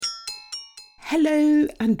Hello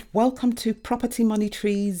and welcome to Property Money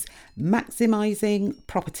Trees, Maximising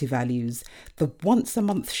Property Values, the once a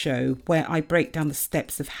month show where I break down the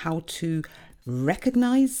steps of how to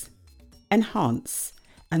recognise, enhance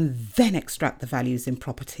and then extract the values in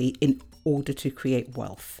property in order to create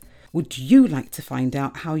wealth. Would you like to find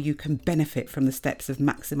out how you can benefit from the steps of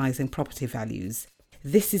maximising property values?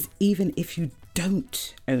 This is even if you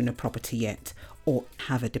don't own a property yet or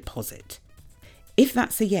have a deposit. If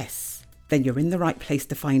that's a yes, then you're in the right place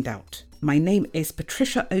to find out. My name is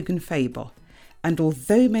Patricia Ogunfaber, and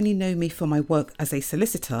although many know me for my work as a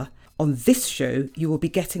solicitor, on this show you will be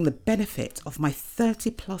getting the benefit of my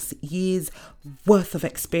 30 plus years worth of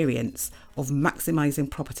experience of maximising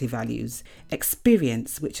property values,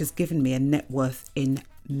 experience which has given me a net worth in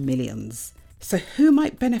millions. So who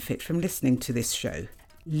might benefit from listening to this show?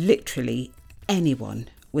 Literally anyone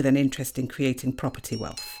with an interest in creating property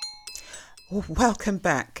wealth. Welcome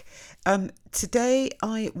back. Today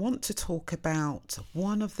I want to talk about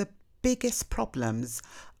one of the biggest problems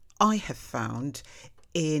I have found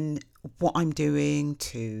in what I'm doing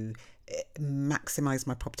to maximise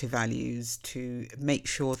my property values, to make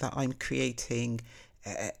sure that I'm creating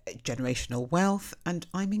generational wealth and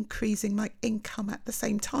I'm increasing my income at the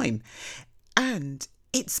same time. And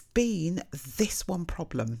it's been this one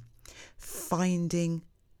problem: finding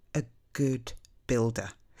a good builder.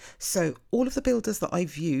 So all of the builders that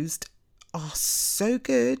I've used are so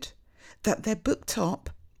good that they're booked up,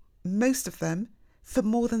 most of them, for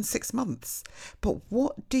more than 6 months. But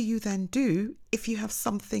what do you then do if you have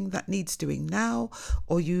something that needs doing now,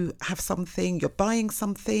 or you have something, you're buying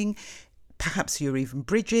something, perhaps you're even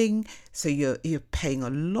bridging, so you're paying a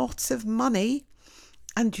lot of money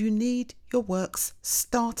and you need your works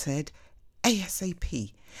started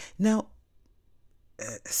ASAP. Now,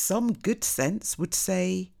 some good sense would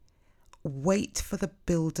say wait for the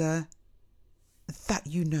builder that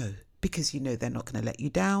you know, because you know they're not going to let you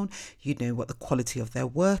down, you know what the quality of their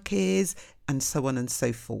work is, and so on and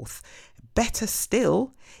so forth. Better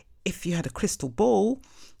still, if you had a crystal ball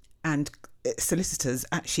and solicitors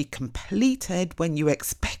actually completed when you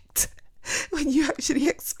actually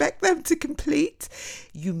expect them to complete,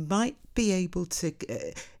 you might be able to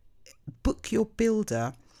book your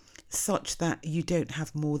builder such that you don't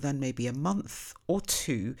have more than maybe a month or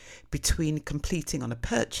two between completing on a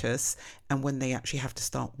purchase and when they actually have to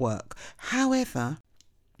start work. However,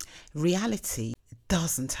 reality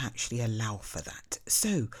doesn't actually allow for that.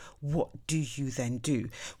 So what do you then do?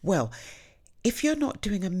 Well, if you're not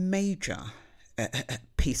doing a major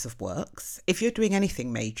piece of works, if you're doing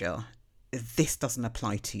anything major, this doesn't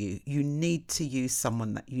apply to you. You need to use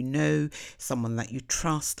someone that you know, someone that you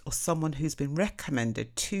trust, or someone who's been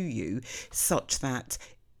recommended to you, such that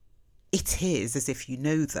it is as if you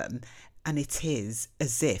know them and it is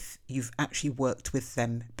as if you've actually worked with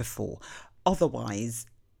them before. Otherwise,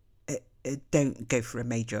 don't go for a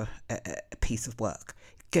major piece of work.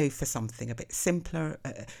 Go for something a bit simpler,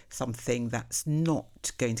 something that's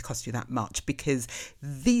not going to cost you that much, because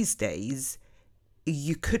these days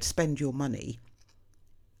you could spend your money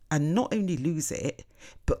and not only lose it,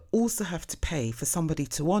 but also have to pay for somebody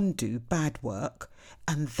to undo bad work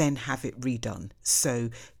and then have it redone.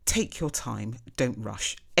 So take your time, don't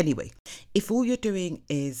rush. Anyway, if all you're doing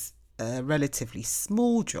is a relatively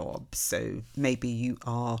small job, so maybe you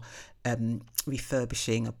are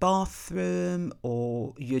refurbishing a bathroom,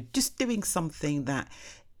 or you're just doing something that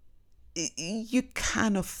you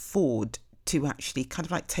can afford to actually kind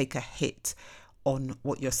of like take a hit on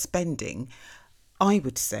what you're spending, I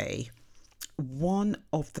would say one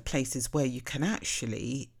of the places where you can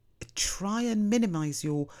actually try and minimize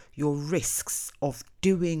your risks of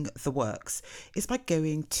doing the works is by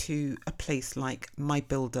going to a place like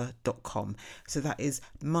mybuilder.com. So that is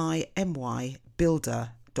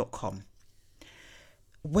mybuilder.com.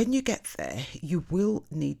 When you get there, you will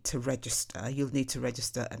need to register. You'll need to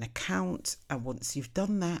register an account, and once you've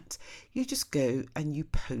done that, you just go and you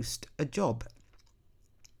post a job.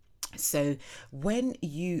 So when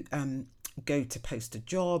you go to post a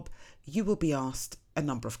job, you will be asked a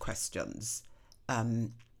number of questions.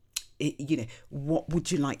 What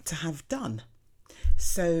would you like to have done?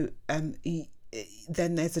 So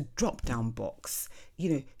then there's a drop down box.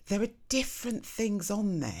 There are different things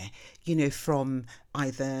on there, from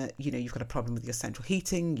either, you've got a problem with your central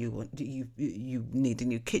heating, you need a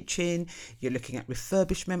new kitchen, you're looking at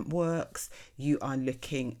refurbishment works, you are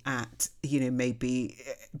looking at, maybe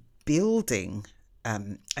building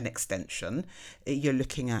an extension, you're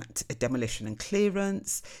looking at a demolition and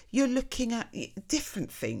clearance, you're looking at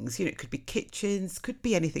different things, it could be kitchens, could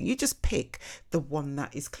be anything. You just pick the one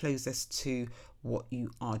that is closest to what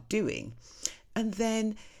you are doing. And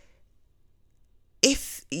then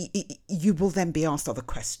if you will then be asked other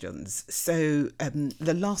questions. So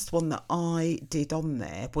the last one that I did on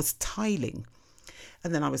there was tiling.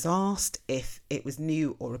 And then I was asked if it was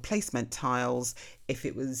new or replacement tiles,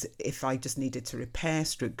 if I just needed to repair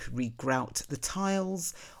stroke regrout the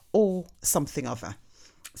tiles, or something other.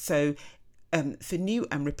 So for new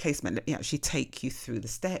and replacement, let me actually take you through the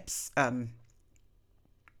steps.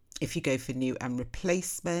 If you go for new and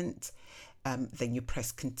replacement, then you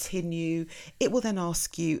press continue. It will then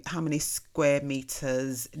ask you how many square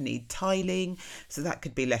meters need tiling. So that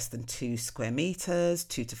could be less than 2 square meters,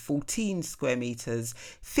 2 to 14 square meters,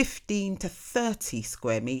 15 to 30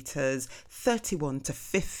 square meters, 31 to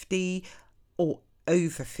 50, or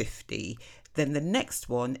over 50. Then the next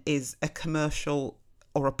one is a commercial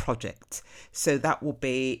or a project. So that will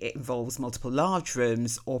be, it involves multiple large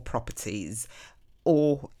rooms or properties.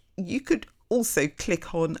 Or you could also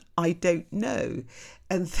click on I don't know.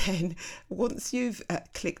 And then once you've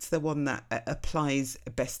clicked the one that applies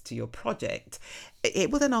best to your project,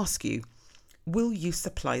 it will then ask you, will you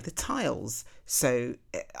supply the tiles? So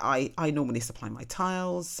I normally supply my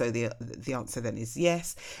tiles. So the answer then is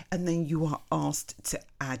yes. And then you are asked to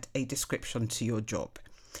add a description to your job.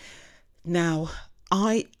 Now,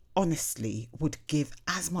 I honestly would give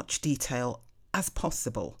as much detail as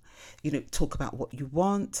possible. Talk about what you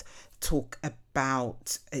want, talk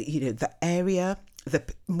about, the area, the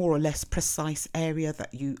more or less precise area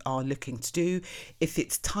that you are looking to do. If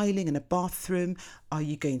it's tiling in a bathroom, are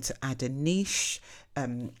you going to add a niche?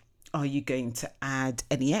 Are you going to add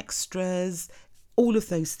any extras? All of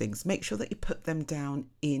those things. Make sure that you put them down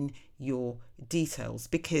in your details,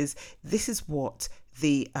 because this is what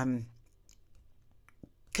the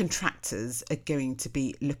contractors are going to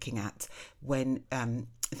be looking at when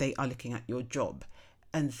they are looking at your job.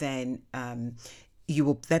 And then you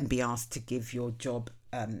will then be asked to give your job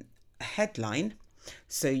a headline.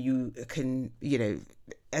 So you can,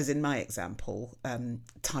 as in my example,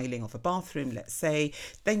 tiling of a bathroom, let's say,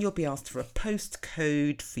 then you'll be asked for a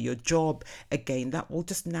postcode for your job. Again, that will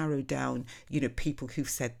just narrow down, people who've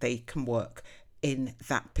said they can work in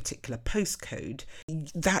that particular postcode.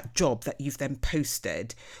 That job that you've then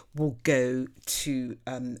posted will go to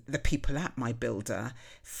the people at My Builder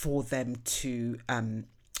for them to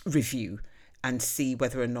review and see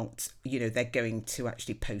whether or not they're going to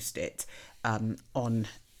actually post it on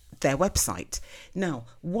their website. Now,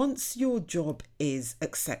 once your job is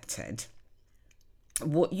accepted,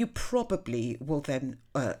 what you probably will then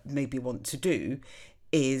maybe want to do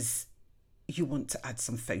is you want to add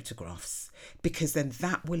some photographs, because then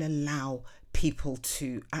that will allow people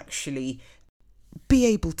to actually be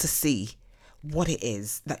able to see what it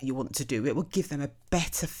is that you want to do. It will give them a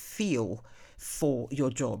better feel for your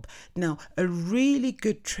job. Now, a really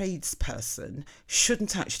good tradesperson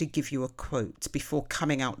shouldn't actually give you a quote before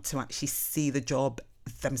coming out to actually see the job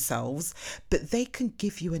themselves, but they can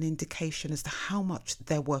give you an indication as to how much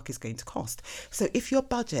their work is going to cost. So if your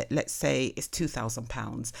budget, let's say, is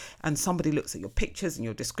 £2,000, and somebody looks at your pictures and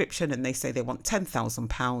your description and they say they want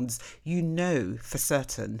 £10,000, you know for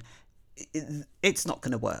certain it's not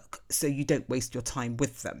going to work. So you don't waste your time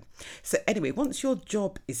with them. So anyway, once your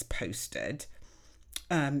job is posted,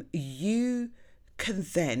 you can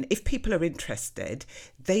then, if people are interested,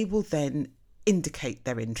 they will then indicate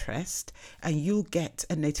their interest, and you'll get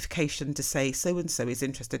a notification to say so and so is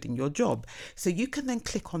interested in your job. So you can then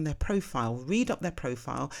click on their profile, read up their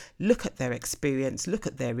profile, look at their experience, look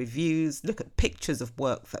at their reviews, look at pictures of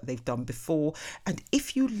work that they've done before, and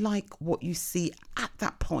if you like what you see at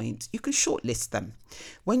that point, you can shortlist them.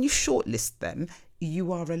 When you shortlist them,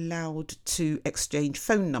 you are allowed to exchange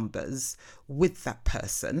phone numbers with that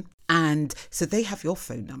person. And so they have your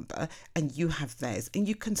phone number and you have theirs, and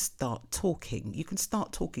you can start talking. You can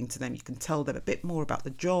start talking to them. You can tell them a bit more about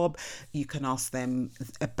the job. You can ask them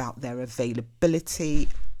about their availability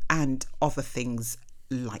and other things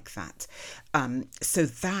like that. So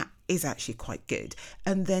that is actually quite good.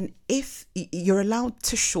 And then if you're allowed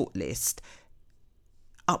to shortlist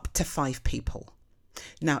up to 5 people.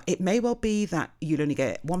 Now, it may well be that you'll only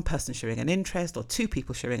get one person showing an interest, or 2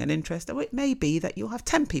 people showing an interest, or it may be that you'll have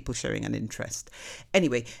 10 people showing an interest.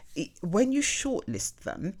 Anyway, when you shortlist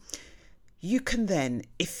them, you can then,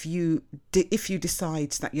 if you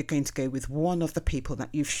decide that you're going to go with one of the people that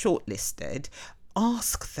you've shortlisted,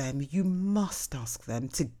 you must ask them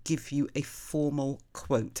to give you a formal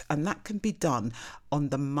quote, and that can be done on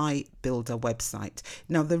the My Builder website.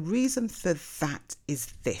 Now, the reason for that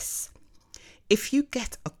is this. If you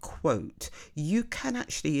get a quote, you can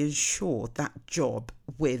actually insure that job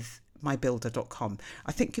with mybuilder.com.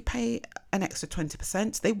 I think you pay an extra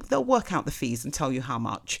 20%. They'll work out the fees and tell you how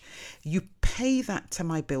much. You pay that to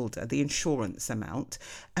MyBuilder, the insurance amount,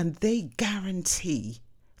 and they guarantee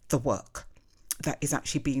the work that is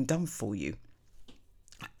actually being done for you.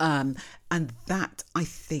 And that, I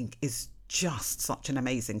think, is just such an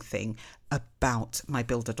amazing thing about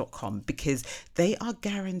mybuilder.com, because they are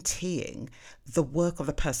guaranteeing the work of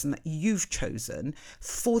the person that you've chosen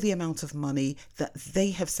for the amount of money that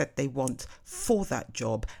they have said they want for that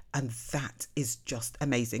job. And that is just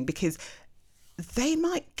amazing, because they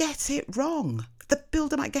might get it wrong. The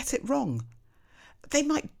builder might get it wrong. They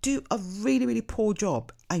might do a really, really poor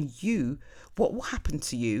job. And what will happen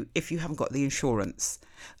to you if you haven't got the insurance,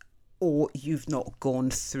 or you've not gone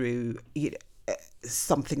through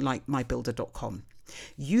something like mybuilder.com?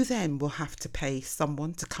 You then will have to pay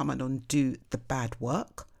someone to come and undo the bad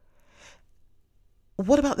work.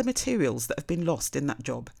 What about the materials that have been lost in that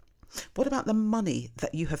job? What about the money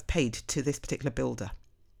that you have paid to this particular builder?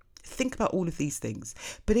 Think about all of these things.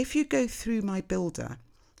 But if you go through MyBuilder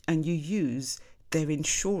and you use their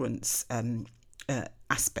insurance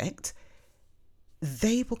aspect,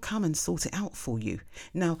 they will come and sort it out for you.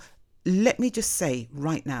 Now, let me just say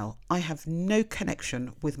right now, I have no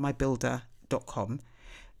connection with mybuilder.com.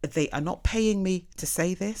 They are not paying me to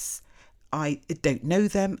say this. I don't know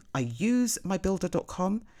them. I use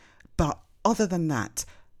mybuilder.com. But other than that,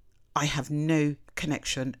 I have no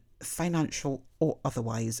connection, financial or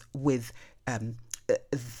otherwise, with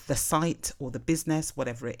the site or the business,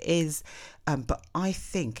 whatever it is. But I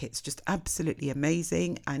think it's just absolutely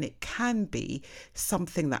amazing, and it can be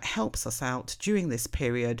something that helps us out during this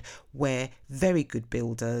period where very good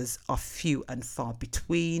builders are few and far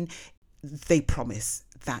between. They promise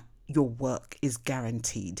that your work is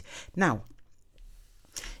guaranteed. Now,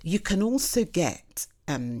 you can also get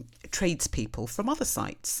tradespeople from other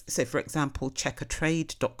sites. So, for example,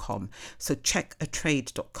 checkatrade.com. So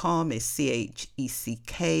checkatrade.com is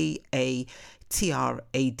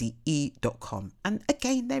checkatrade.com. And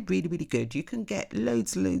again, they're really, really good. You can get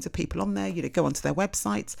loads and loads of people on there. Go onto their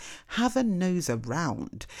websites, have a nose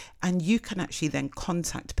around, and you can actually then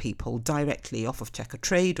contact people directly off of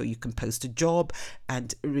Checkatrade, or you can post a job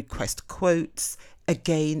and request quotes.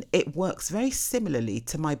 Again, it works very similarly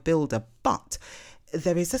to MyBuilder, but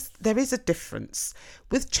there is a difference.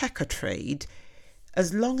 With Checkatrade,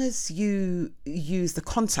 as long as you use the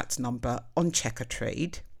contact number on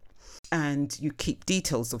Checkatrade and you keep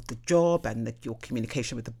details of the job and your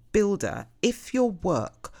communication with the builder, if your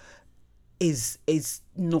work is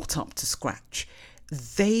not up to scratch,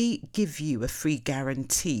 they give you a free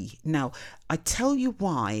guarantee. Now, I tell you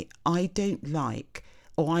why I don't like,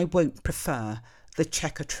 or I won't prefer, the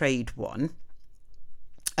Checkatrade one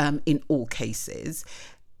in all cases,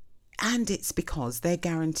 and it's because their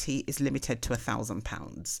guarantee is limited to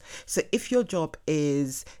 £1,000. So if your job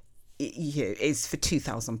is for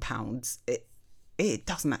 £2,000, it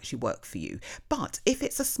doesn't actually work for you. But if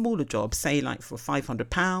it's a smaller job, say like for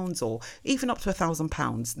 £500 or even up to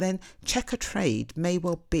 £1,000, then Checkatrade may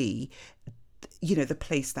well be the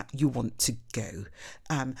place that you want to go.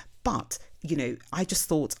 But I just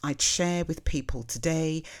thought I'd share with people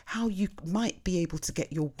today how you might be able to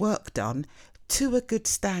get your work done to a good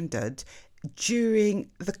standard during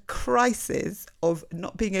the crisis of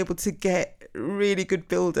not being able to get really good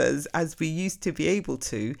builders as we used to be able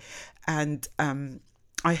to. And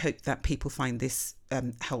I hope that people find this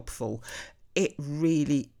helpful. It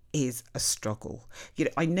really is a struggle.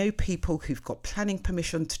 I know people who've got planning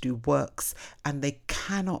permission to do works and they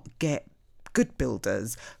cannot get good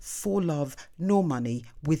builders for love nor money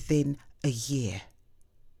within a year.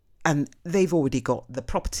 And they've already got the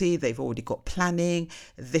property, they've already got planning.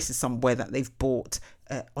 This is somewhere that they've bought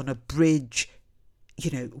on a bridge.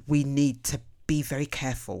 We need to be very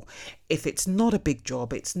careful. If it's not a big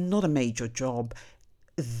job, it's not a major job,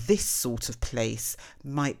 this sort of place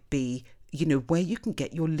might be, where you can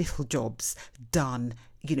get your little jobs done,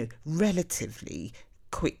 relatively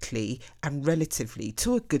quickly and relatively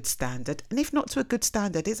to a good standard. And if not to a good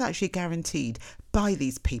standard, it's actually guaranteed by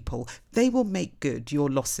these people. They will make good your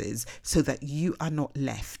losses so that you are not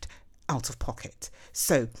left out of pocket.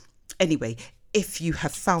 So anyway, if you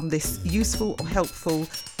have found this useful or helpful,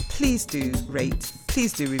 please do rate,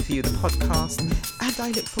 please do review the podcast, and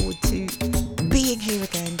I look forward to being here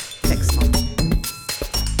again next month.